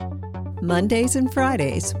Mondays and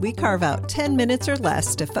Fridays, we carve out 10 minutes or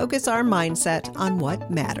less to focus our mindset on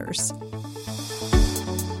what matters.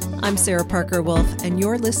 I'm Sarah Parker Wolf, and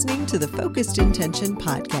you're listening to the Focused Intention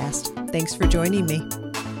Podcast. Thanks for joining me.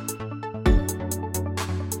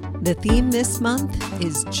 The theme this month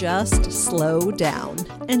is Just Slow Down,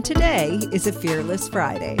 and today is a Fearless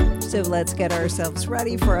Friday. So let's get ourselves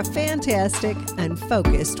ready for a fantastic and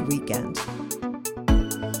focused weekend.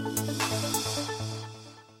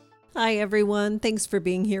 Hi, everyone. Thanks for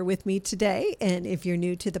being here with me today. And if you're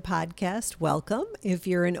new to the podcast, welcome. If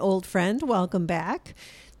you're an old friend, welcome back.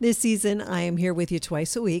 This season, I am here with you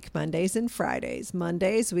twice a week, Mondays and Fridays.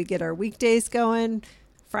 Mondays, we get our weekdays going.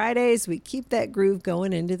 Fridays, we keep that groove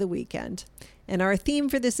going into the weekend. And our theme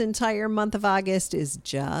for this entire month of August is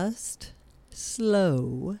just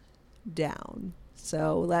slow down.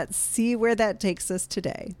 So let's see where that takes us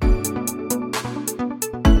today.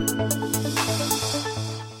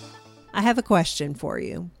 I have a question for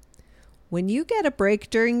you. When you get a break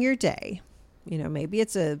during your day, maybe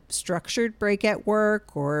it's a structured break at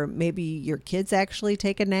work, or maybe your kids actually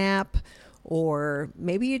take a nap, or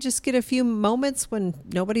maybe you just get a few moments when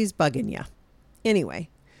nobody's bugging you. Anyway,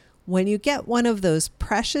 when you get one of those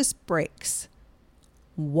precious breaks,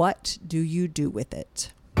 what do you do with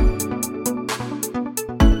it?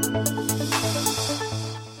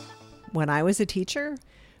 When I was a teacher,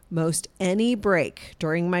 most any break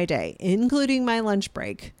during my day, including my lunch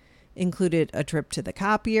break, included a trip to the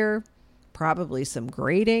copier, probably some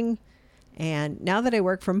grading. And now that I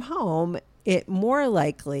work from home, it more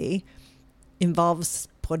likely involves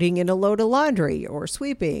putting in a load of laundry or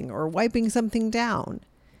sweeping or wiping something down.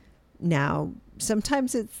 Now,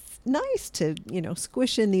 sometimes it's nice to,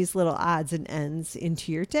 squish in these little odds and ends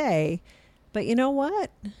into your day. But you know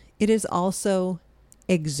what? It is also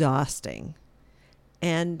exhausting.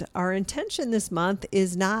 And our intention this month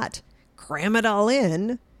is not cram it all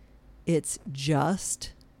in. It's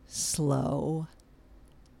just slow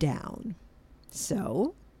down.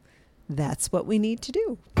 So that's what we need to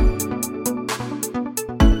do.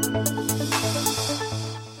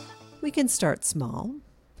 We can start small,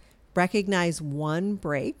 recognize one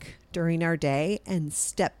break during our day and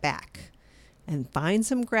step back and find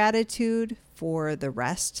some gratitude for the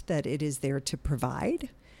rest that it is there to provide.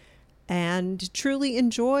 And truly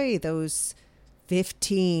enjoy those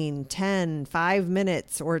 15, 10, 5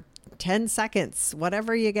 minutes or 10 seconds,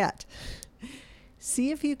 whatever you get.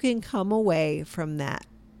 See if you can come away from that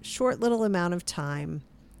short little amount of time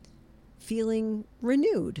feeling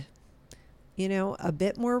renewed, a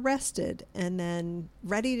bit more rested, and then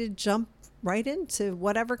ready to jump right into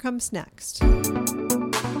whatever comes next.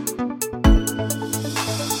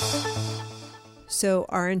 So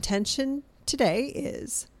our intention today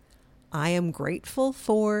is, I am grateful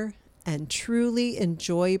for and truly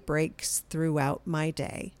enjoy breaks throughout my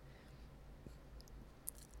day.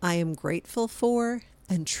 I am grateful for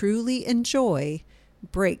and truly enjoy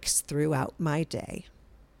breaks throughout my day.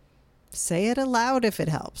 Say it aloud if it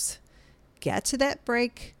helps. Get to that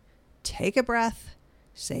break, take a breath,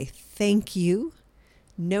 say thank you,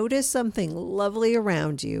 notice something lovely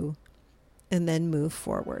around you, and then move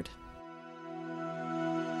forward.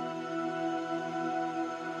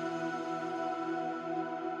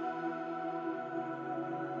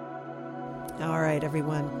 All right,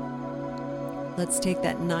 everyone. Let's take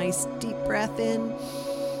that nice deep breath in.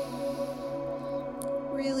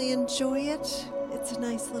 Really enjoy it. It's a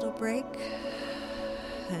nice little break.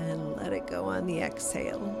 And let it go on the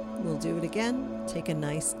exhale. We'll do it again. Take a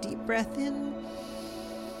nice deep breath in.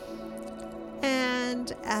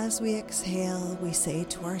 And as we exhale, we say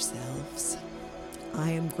to ourselves,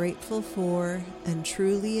 I am grateful for and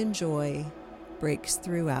truly enjoy breaks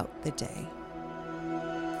throughout the day.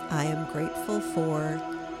 I am grateful for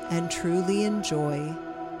and truly enjoy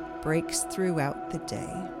breaks throughout the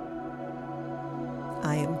day.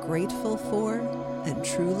 I am grateful for and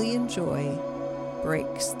truly enjoy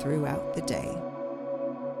breaks throughout the day.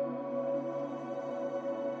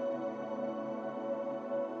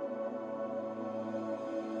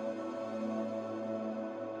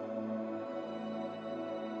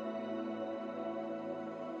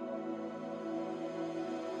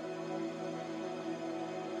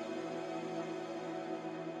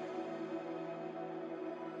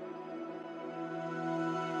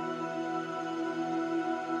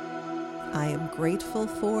 I am grateful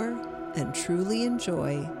for and truly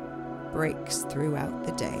enjoy breaks throughout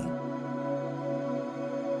the day.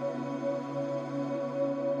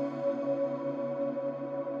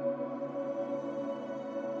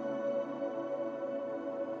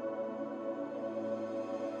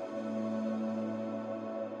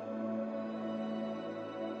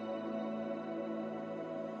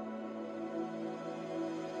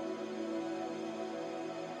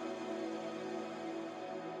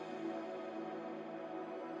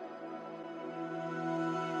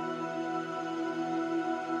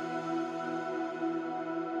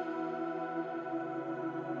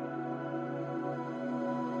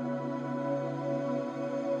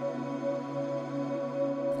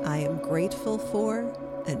 grateful for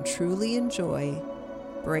and truly enjoy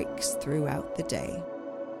breaks throughout the day.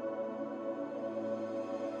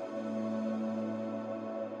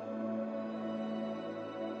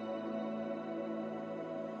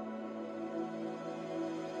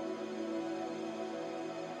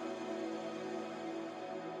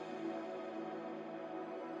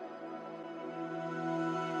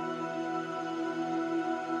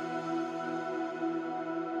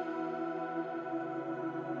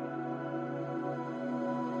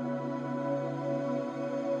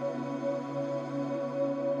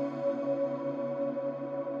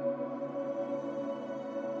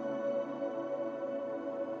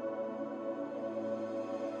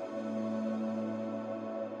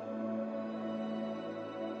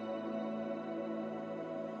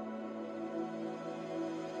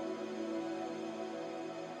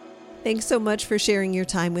 Thanks so much for sharing your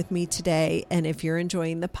time with me today. And if you're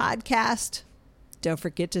enjoying the podcast, don't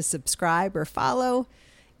forget to subscribe or follow.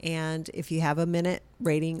 And if you have a minute,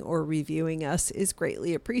 rating or reviewing us is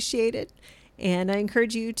greatly appreciated. And I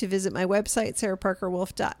encourage you to visit my website,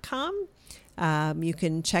 sarahparkerwolf.com. You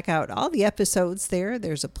can check out all the episodes there.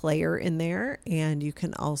 There's a player in there. And you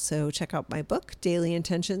can also check out my book, Daily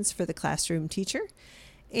Intentions for the Classroom Teacher.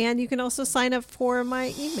 And you can also sign up for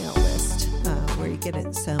my email list, where you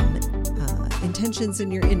get some intentions in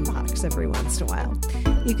your inbox every once in a while.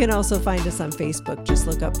 You can also find us on Facebook. Just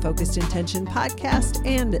look up Focused Intention Podcast,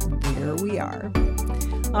 and there we are.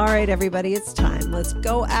 All right, everybody, it's time. Let's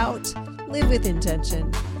go out, live with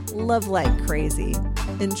intention, love like crazy,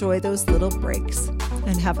 enjoy those little breaks,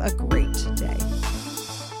 and have a great day.